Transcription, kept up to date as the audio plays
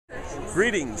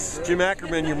Greetings, Jim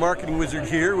Ackerman, your marketing wizard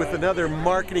here with another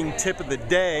marketing tip of the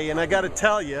day. And I got to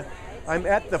tell you, I'm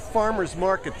at the farmers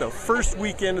market, the first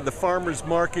weekend of the farmers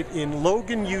market in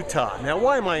Logan, Utah. Now,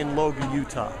 why am I in Logan,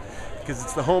 Utah? Because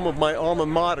it's the home of my alma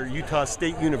mater, Utah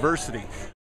State University.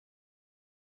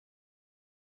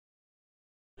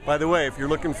 By the way, if you're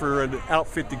looking for an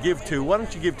outfit to give to, why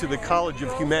don't you give to the College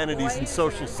of Humanities and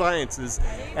Social Sciences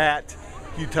at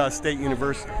Utah State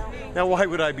University. Now, why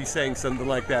would I be saying something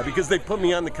like that? Because they put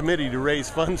me on the committee to raise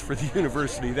funds for the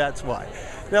university, that's why.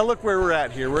 Now look where we're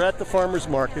at here. We're at the farmers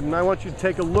market, and I want you to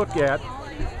take a look at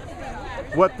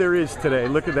what there is today.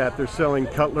 Look at that. They're selling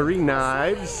cutlery,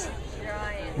 knives,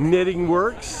 knitting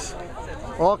works,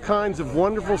 all kinds of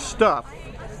wonderful stuff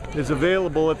is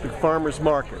available at the farmers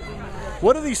market.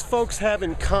 What do these folks have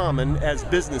in common as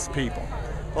business people?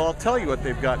 Well, I'll tell you what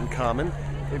they've got in common.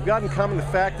 They've got in common the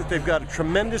fact that they've got a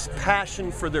tremendous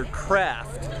passion for their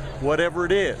craft, whatever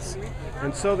it is.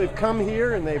 And so they've come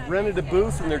here and they've rented a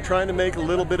booth and they're trying to make a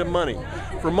little bit of money.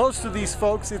 For most of these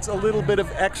folks, it's a little bit of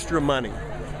extra money.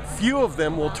 Few of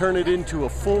them will turn it into a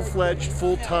full-fledged,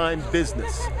 full-time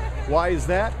business. Why is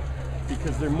that?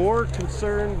 Because they're more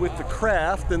concerned with the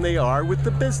craft than they are with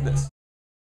the business.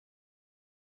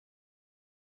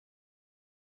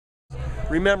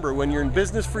 Remember, when you're in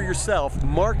business for yourself,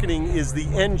 marketing is the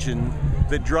engine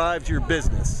that drives your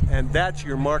business, and that's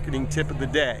your marketing tip of the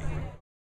day.